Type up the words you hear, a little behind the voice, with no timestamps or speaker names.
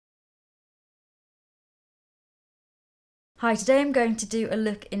Hi, today I'm going to do a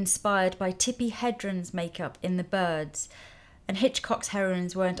look inspired by Tippi Hedren's makeup in The Birds. And Hitchcock's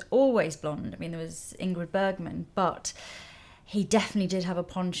heroines weren't always blonde. I mean, there was Ingrid Bergman, but he definitely did have a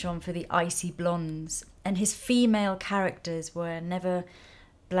penchant for the icy blondes. And his female characters were never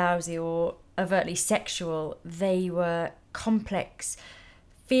blousy or overtly sexual. They were complex,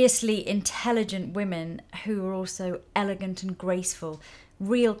 fiercely intelligent women who were also elegant and graceful,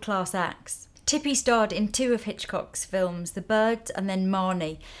 real class acts. Tippi starred in 2 of Hitchcock's films, The Birds and then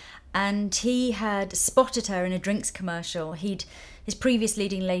Marnie, and he had spotted her in a drinks commercial. His previous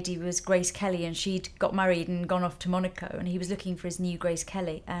leading lady was Grace Kelly, and she'd got married and gone off to Monaco, and he was looking for his new Grace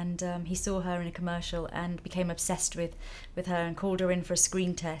Kelly, and he saw her in a commercial and became obsessed with her and called her in for a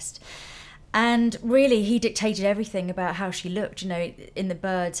screen test. And really, he dictated everything about how she looked. You know, in The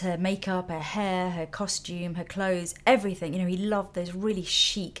Birds, her makeup, her hair, her costume, her clothes, everything. You know, he loved those really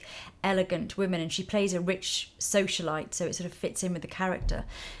chic, elegant women, and she plays a rich socialite, so it sort of fits in with the character.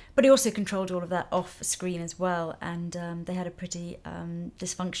 But he also controlled all of that off screen as well, and they had a pretty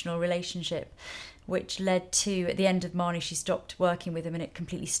dysfunctional relationship, which led to, at the end of Marnie, she stopped working with him, and it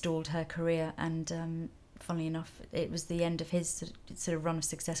completely stalled her career. And funnily enough, it was the end of his sort of run of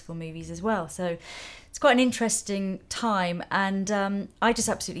successful movies as well. So it's quite an interesting time, and I just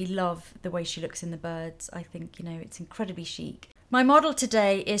absolutely love the way she looks in The Birds. I think, you know, it's incredibly chic. My model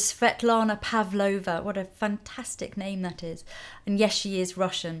today is Svetlana Pavlova. What a fantastic name that is. And yes, she is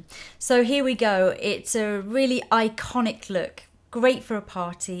Russian. So here we go. It's a really iconic look, great for a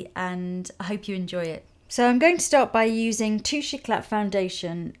party, and I hope you enjoy it. So I'm going to start by using Touche Éclat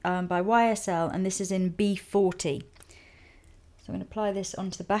foundation by YSL, and this is in B40. So I'm going to apply this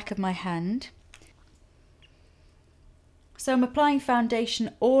onto the back of my hand. So I'm applying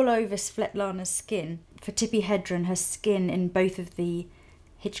foundation all over Svetlana's skin. For Tippi Hedren, her skin in both of the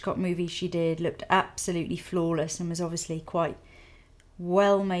Hitchcock movies she did looked absolutely flawless and was obviously quite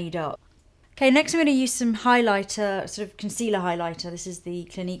well made up. Okay, next I'm going to use some highlighter, sort of concealer highlighter. This is the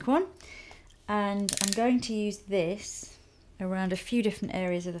Clinique one. And I'm going to use this around a few different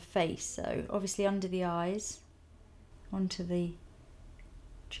areas of the face. So obviously under the eyes, onto the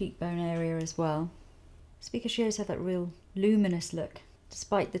cheekbone area as well. It's because she always had that real luminous look,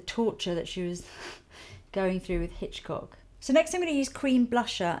 despite the torture that she was going through with Hitchcock. So next I'm going to use cream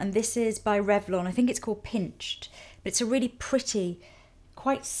blusher, and this is by Revlon. I think it's called Pinched, but it's a really pretty,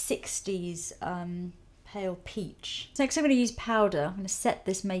 quite 60s pale peach. So next I'm going to use powder. I'm going to set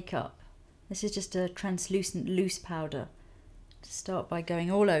this makeup. This is just a translucent loose powder to start by going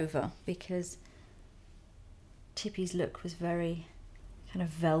all over, because Tippi's look was very kind of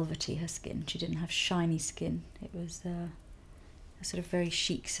velvety, her skin. She didn't have shiny skin. It was a sort of very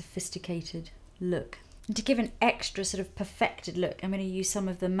chic, sophisticated look. And to give an extra sort of perfected look, I'm going to use some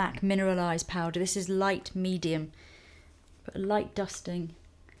of the MAC Mineralized powder. This is light medium. Put a light dusting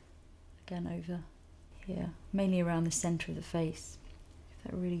again over here, mainly around the centre of the face.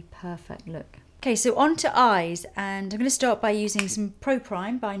 That really perfect look. Okay, so on to eyes, and I'm going to start by using some Pro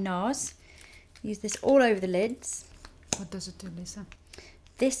Prime by NARS. Use this all over the lids. What does it do, Lisa?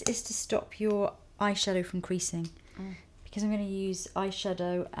 This is to stop your eyeshadow from creasing, because I'm going to use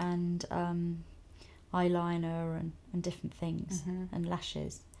eyeshadow and eyeliner and different things, and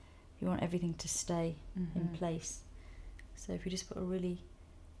lashes. You want everything to stay in place. So if we just put a really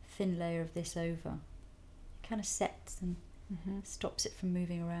thin layer of this over, it kind of sets and stops it from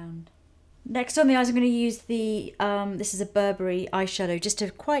moving around. Next on the eyes, I'm going to use the, this is a Burberry eyeshadow, just a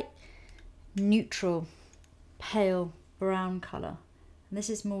quite neutral, pale brown colour. And this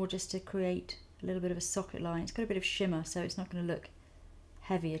is more just to create a little bit of a socket line. It's got a bit of shimmer, so it's not going to look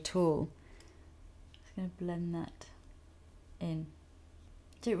heavy at all. Just going to blend that in.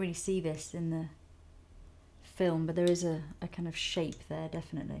 Don't really see this in the film, but there is a kind of shape there,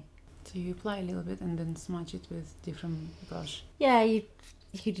 definitely. So you apply a little bit and then smudge it with different brush. Yeah, you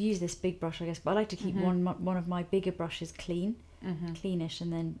could use this big brush, I guess, but I like to keep one of my bigger brushes clean, cleanish,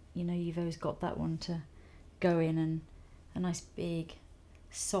 and then, you know, you've always got that one to go in, and a nice big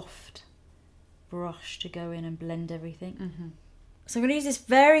soft brush to go in and blend everything. So I'm going to use this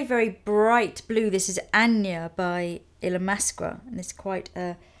very, very bright blue. This is Anya by Ilamasqua, and it's quite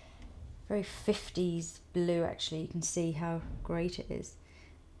a very 50s blue, actually. You can see how great it is.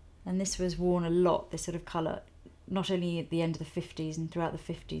 And this was worn a lot, this sort of colour, not only at the end of the 50s and throughout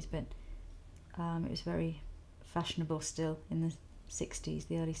the 50s, but it was very fashionable still in the 60s,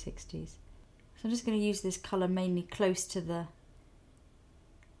 the early 60s. So I'm just going to use this colour mainly close to the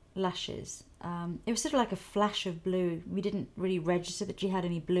lashes. It was sort of like a flash of blue. We didn't really register that she had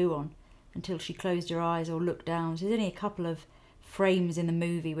any blue on until she closed her eyes or looked down. So there's only a couple of frames in the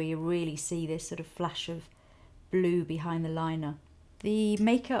movie where you really see this sort of flash of blue behind the liner. The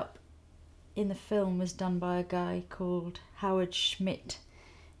makeup in the film was done by a guy called Smit,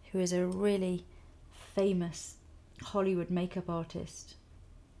 who is a really famous Hollywood makeup artist.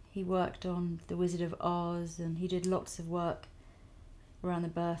 He worked on The Wizard of Oz, and he did lots of work around the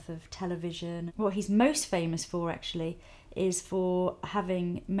birth of television. What he's most famous for, actually, is for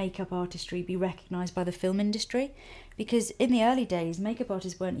having makeup artistry be recognised by the film industry, because in the early days makeup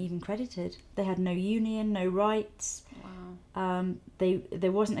artists weren't even credited. They had no union, no rights. Wow.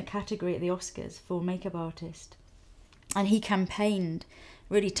 There wasn't a category at the Oscars for makeup artist, and he campaigned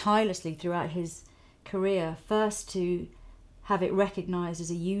really tirelessly throughout his career, first to have it recognised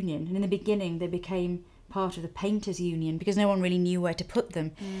as a union, and in the beginning they became part of the painters union because no one really knew where to put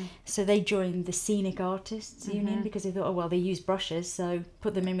them. So they joined the scenic artists union because they thought, oh well, they use brushes, so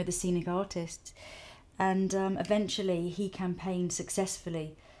put them in with the scenic artists. And eventually he campaigned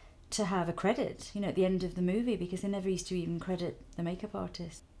successfully to have a credit, at the end of the movie, because they never used to even credit the makeup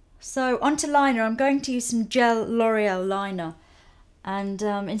artist. So onto liner. I'm going to use some gel L'Oreal liner, and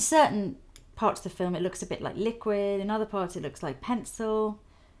in certain parts of the film it looks a bit like liquid, in other parts it looks like pencil.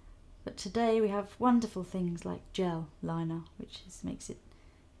 But today we have wonderful things like gel liner, which makes it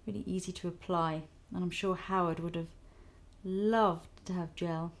really easy to apply. And I'm sure Howard would have loved to have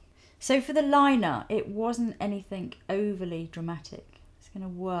gel. So for the liner, it wasn't anything overly dramatic. It's going to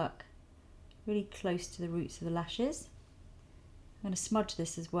work really close to the roots of the lashes. I'm going to smudge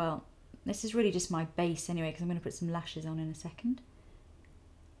this as well. This is really just my base anyway, because I'm going to put some lashes on in a second.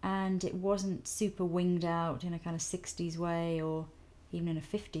 And it wasn't super winged out in a kind of 60s way or even in a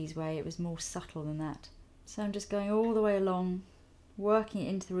 50s way. It was more subtle than that. So I'm just going all the way along, working it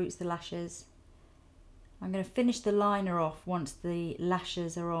into the roots of the lashes. I'm going to finish the liner off once the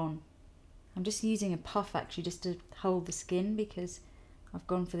lashes are on. I'm just using a puff actually just to hold the skin, because I've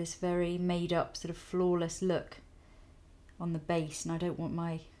gone for this very made up sort of flawless look on the base, and I don't want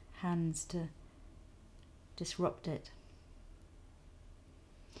my hands to disrupt it.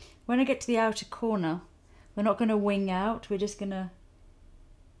 When I get to the outer corner, we're not going to wing out, we're just going to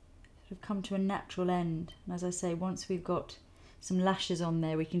sort of come to a natural end. And as I say, once we've got some lashes on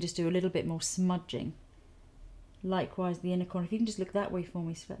there, we can just do a little bit more smudging. Likewise, the inner corner. If you can just look that way for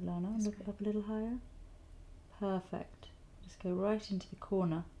me, Svetlana, look up a little higher. Perfect. Just go right into the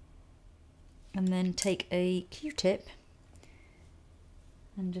corner. And then take a Q-tip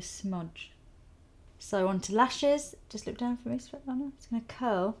and just smudge. So onto lashes. Just look down for me, Svetlana. It's going to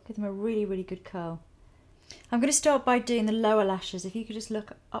curl, give them a really, really good curl. I'm going to start by doing the lower lashes. If you could just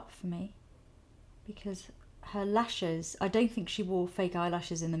look up for me, because her lashes, I don't think she wore fake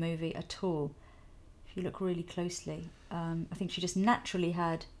eyelashes in the movie at all. If you look really closely, I think she just naturally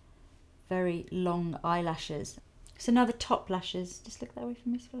had very long eyelashes. So now the top lashes, just look that way for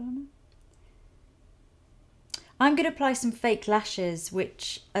me, Svetlana. I'm going to apply some fake lashes,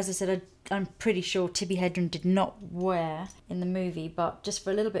 which, as I said, I'm pretty sure Tippi Hedren did not wear in the movie, but just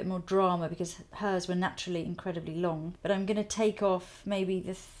for a little bit more drama, because hers were naturally incredibly long. But I'm going to take off maybe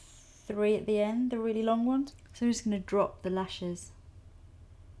the 3 at the end, the really long ones. So I'm just going to drop the lashes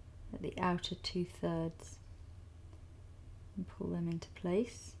at the outer 2/3 and pull them into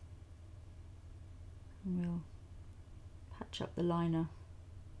place. And we'll patch up the liner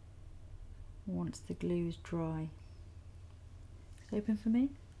once the glue is dry. It's open for me.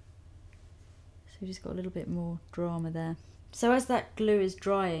 So we've just got a little bit more drama there. So as that glue is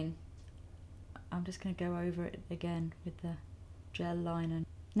drying, I'm just going to go over it again with the gel liner. And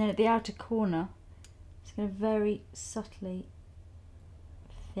then at the outer corner, just going to very subtly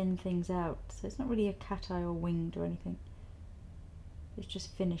thin things out. So it's not really a cat eye or winged or anything. It's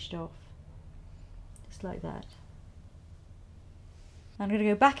just finished off. Just like that. I'm going to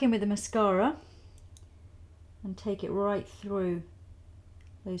go back in with the mascara and take it right through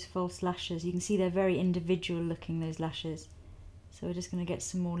those false lashes. You can see they're very individual looking, those lashes. So we're just going to get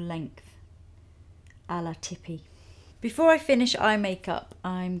some more length, a la Tippi. Before I finish eye makeup,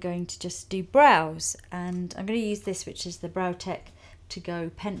 I'm going to just do brows, and I'm going to use this, which is the Brow Tech To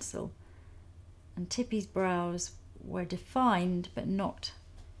Go pencil. And Tippi's brows were defined, but not,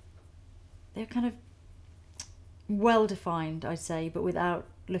 they're kind of well defined, I'd say, but without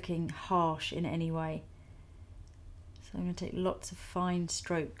looking harsh in any way. So I'm going to take lots of fine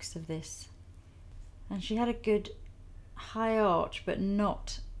strokes of this. And she had a good high arch, but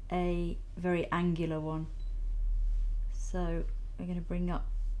not a very angular one. So we're going to bring up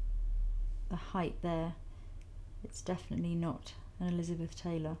the height there. It's definitely not an Elizabeth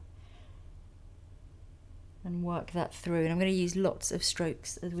Taylor. And work that through. And I'm going to use lots of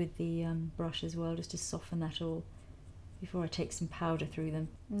strokes with the brush as well, just to soften that all before I take some powder through them.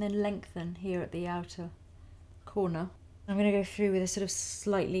 And then lengthen here at the outer corner. I'm going to go through with a sort of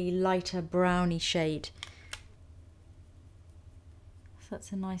slightly lighter browny shade. So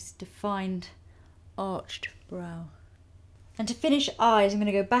that's a nice defined arched brow. And to finish eyes, I'm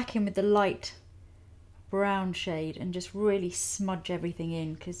going to go back in with the light brown shade and just really smudge everything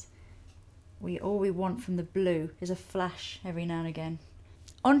in, because all we want from the blue is a flash every now and again.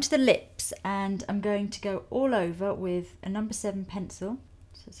 Onto the lips, and I'm going to go all over with a number 7 pencil.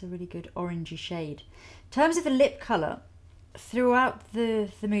 So it's a really good orangey shade. In terms of the lip colour, throughout the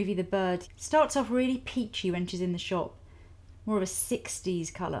movie The Bird, starts off really peachy when she's in the shop, more of a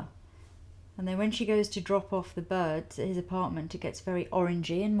 60s colour. And then when she goes to drop off the birds at his apartment, it gets very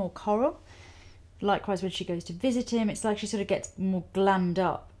orangey and more coral. Likewise, when she goes to visit him, it's like she sort of gets more glammed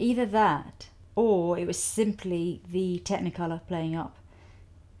up. Either that, or it was simply the Technicolour playing up,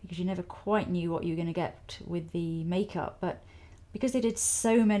 because you never quite knew what you were going to get with the makeup. But because they did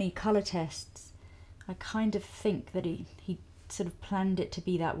so many colour tests, I kind of think that he sort of planned it to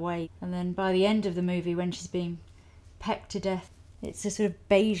be that way. And then by the end of the movie, when she's being pecked to death, it's a sort of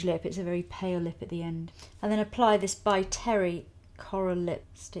beige lip, it's a very pale lip at the end. And then apply this by Terry coral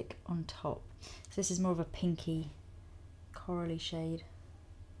lipstick on top. So this is more of a pinky, corally shade.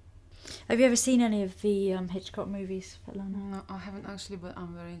 Have you ever seen any of the Hitchcock movies, Svetlana? No, I haven't actually, but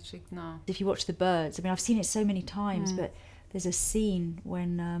I'm very intrigued now. If you watch The Birds, I mean, I've seen it so many times, but there's a scene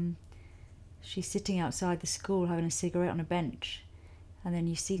when she's sitting outside the school having a cigarette on a bench, and then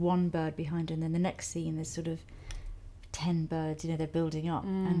you see one bird behind her, and then the next scene there's sort of 10 birds, you know, they're building up.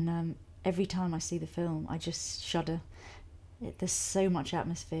 And every time I see the film, I just shudder. There's so much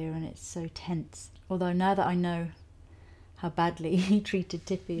atmosphere and it's so tense. Although now that I know how badly he treated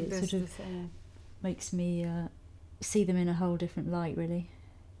Tippi, it sort of makes me see them in a whole different light, really.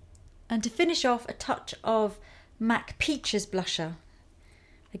 And to finish off, a touch of MAC Peaches blusher.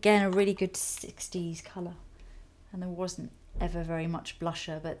 Again, a really good 60s colour. And there wasn't ever very much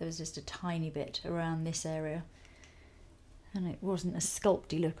blusher, but there was just a tiny bit around this area. And it wasn't a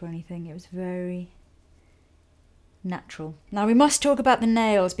sculpty look or anything, it was very natural. Now we must talk about the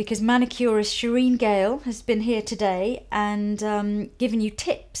nails, because manicurist Shireen Gale has been here today and given you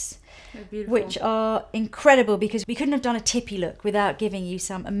tips, which are incredible, because we couldn't have done a Tippi look without giving you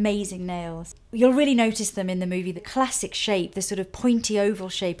some amazing nails. You'll really notice them in the movie, the classic shape, the sort of pointy oval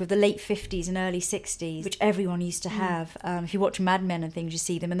shape of the late 50s and early 60s, which everyone used to have. If you watch Mad Men and things, you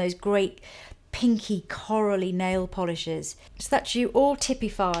see them, and those great pinky corally nail polishes. So that's you all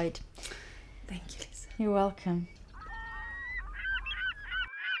Tippified. Thank you, Lisa. You're welcome.